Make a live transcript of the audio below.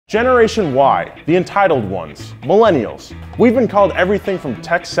Generation Y, the entitled ones, millennials. We've been called everything from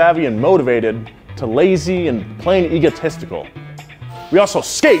tech-savvy and motivated to lazy and plain egotistical. We also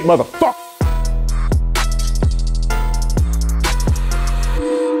skate, motherfucker!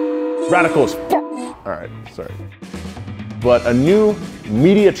 Radical as fuck! Alright, sorry. But a new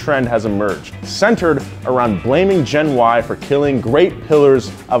media trend has emerged, centered around blaming Gen Y for killing great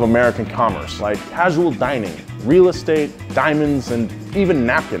pillars of American commerce, like casual dining, real estate, diamonds, and even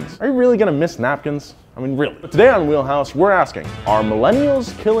napkins. Are you really gonna miss napkins? I mean, really. Today on WheelHouse, we're asking, are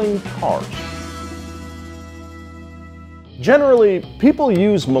millennials killing cars? Generally, people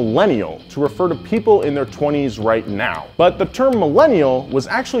use millennial to refer to people in their 20s right now. But the term millennial was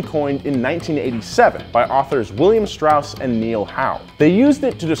actually coined in 1987 by authors William Strauss and Neil Howe. They used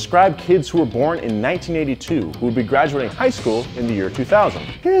it to describe kids who were born in 1982 who would be graduating high school in the year 2000.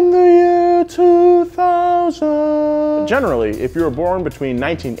 In the year 2000. Generally, if you were born between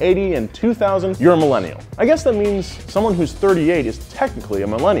 1980 and 2000, you're a millennial. I guess that means someone who's 38 is technically a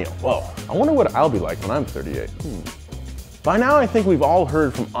millennial. Whoa, I wonder what I'll be like when I'm 38. By now, I think we've all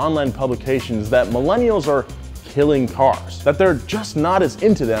heard from online publications that millennials are killing cars, that they're just not as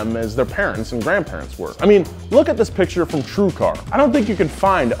into them as their parents and grandparents were. I mean, look at this picture from TrueCar. I don't think you can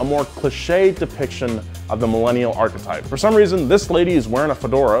find a more cliche depiction of the millennial archetype. For some reason, this lady is wearing a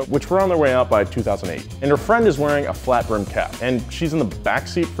fedora, which were on their way out by 2008, and her friend is wearing a flat brim cap, and she's in the back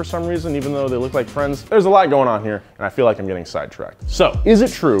seat for some reason, even though they look like friends. There's a lot going on here, and I feel like I'm getting sidetracked. So, is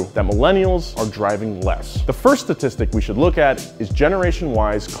it true that millennials are driving less? The first statistic we should look at is Generation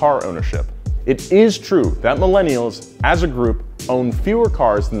Y's car ownership. It is true that millennials, as a group, own fewer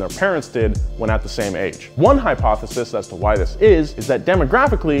cars than their parents did when at the same age. One hypothesis as to why this is that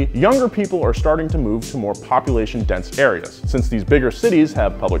demographically, younger people are starting to move to more population-dense areas. Since these bigger cities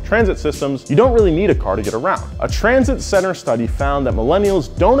have public transit systems, you don't really need a car to get around. A transit center study found that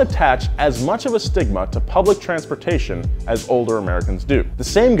millennials don't attach as much of a stigma to public transportation as older Americans do. The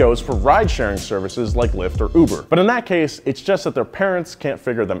same goes for ride-sharing services like Lyft or Uber. But in that case, it's just that their parents can't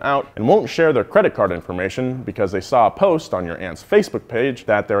figure them out and won't share their credit card information because they saw a post on your aunt's Facebook page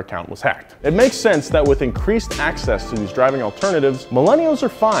that their account was hacked. It makes sense that with increased access to these driving alternatives, millennials are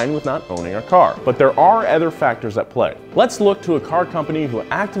fine with not owning a car. But there are other factors at play. Let's look to a car company who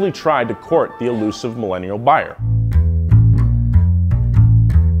actively tried to court the elusive millennial buyer.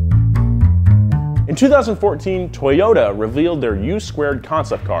 In 2014, Toyota revealed their U²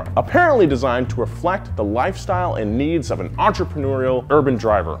 concept car, apparently designed to reflect the lifestyle and needs of an entrepreneurial urban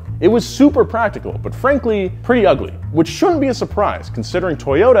driver. It was super practical, but frankly, pretty ugly, which shouldn't be a surprise considering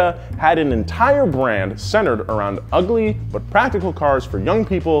Toyota had an entire brand centered around ugly but practical cars for young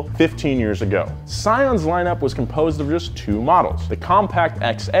people 15 years ago. Scion's lineup was composed of just two models, the compact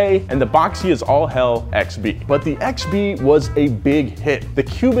XA and the boxy as all hell XB. But the XB was a big hit. The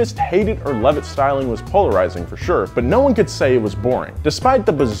cubist hate it or love it styling was polarizing for sure, but no one could say it was boring. Despite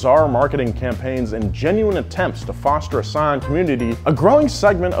the bizarre marketing campaigns and genuine attempts to foster a Scion community, a growing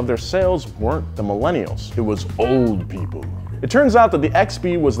segment of their sales weren't the millennials. It was old people. It turns out that the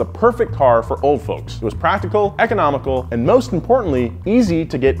XB was the perfect car for old folks. It was practical, economical, and most importantly, easy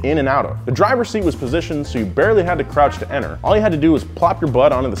to get in and out of. The driver's seat was positioned so you barely had to crouch to enter. All you had to do was plop your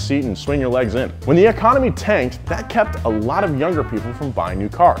butt onto the seat and swing your legs in. When the economy tanked, that kept a lot of younger people from buying new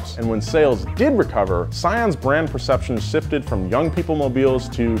cars. And when sales did recover, Scion's brand perception shifted from young people mobiles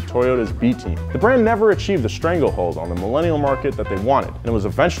to Toyota's B-team. The brand never achieved the stranglehold on the millennial market that they wanted, and it was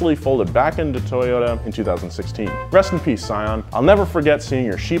eventually folded back into Toyota in 2016. Rest in peace, Scion. I'll never forget seeing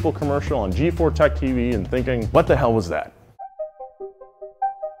your sheeple commercial on G4 Tech TV and thinking, what the hell was that?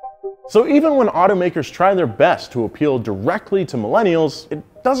 So even when automakers try their best to appeal directly to millennials, it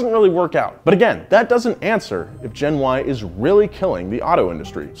doesn't really work out. But again, that doesn't answer if Gen Y is really killing the auto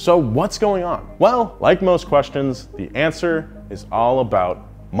industry. So what's going on? Well, like most questions, the answer is all about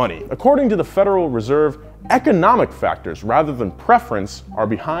money. According to the Federal Reserve, economic factors rather than preference are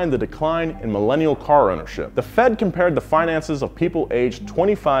behind the decline in millennial car ownership. The Fed compared the finances of people aged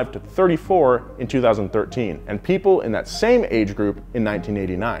 25 to 34 in 2013 and people in that same age group in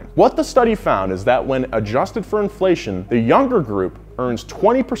 1989. What the study found is that when adjusted for inflation, the younger group earns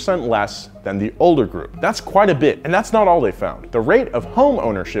 20% less than the older group. That's quite a bit, and that's not all they found. The rate of home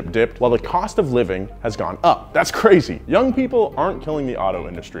ownership dipped while the cost of living has gone up. That's crazy. Young people aren't killing the auto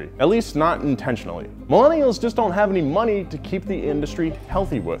industry, at least not intentionally. Millennials just don't have any money to keep the industry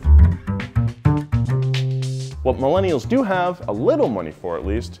healthy with. What millennials do have a little money for, at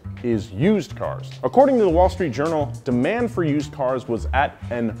least, is used cars. According to the Wall Street Journal, demand for used cars was at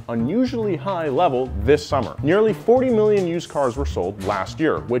an unusually high level this summer. Nearly 40 million used cars were sold last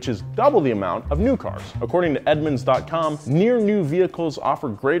year, which is double the amount of new cars. According to Edmunds.com, near-new vehicles offer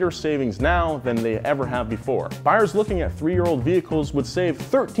greater savings now than they ever have before. Buyers looking at 3-year-old vehicles would save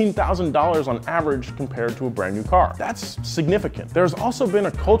 $13,000 on average compared to a brand new car. That's significant. There's also been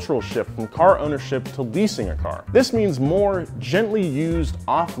a cultural shift from car ownership to leasing a car. This means more gently used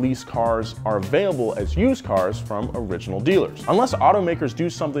off-lease cars are available as used cars from original dealers. Unless automakers do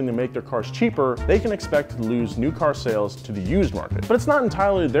something to make their cars cheaper, they can expect to lose new car sales to the used market. But it's not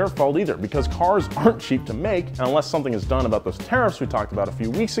entirely their fault either, because cars aren't cheap to make, and unless something is done about those tariffs we talked about a few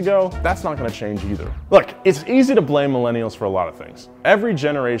weeks ago, that's not going to change either. Look, it's easy to blame millennials for a lot of things. Every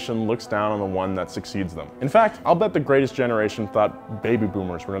generation looks down on the one that succeeds them. In fact, I'll bet the greatest generation thought baby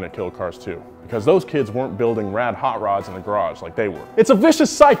boomers were going to kill cars too, because those kids weren't building rad hot rods in the garage like they were. It's a vicious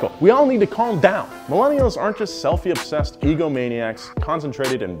cycle. We all need to calm down. Millennials aren't just selfie-obsessed egomaniacs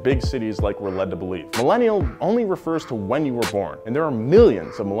concentrated in big cities like we're led to believe. Millennial only refers to when you were born, and there are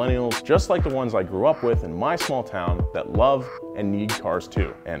millions of millennials just like the ones I grew up with in my small town that love and need cars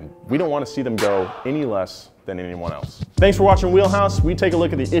too. And we don't want to see them go any less than anyone else. Thanks for watching Wheelhouse. We take a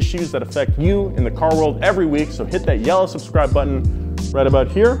look at the issues that affect you in the car world every week, so hit that yellow subscribe button right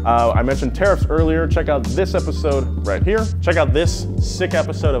about here. I mentioned tariffs earlier. Check out this episode right here. Check out this sick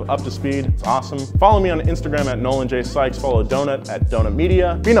episode of Up to Speed. It's awesome. Follow me on Instagram at Nolan J. Sykes. Follow Donut at Donut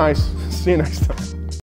Media. Be nice. See you next time.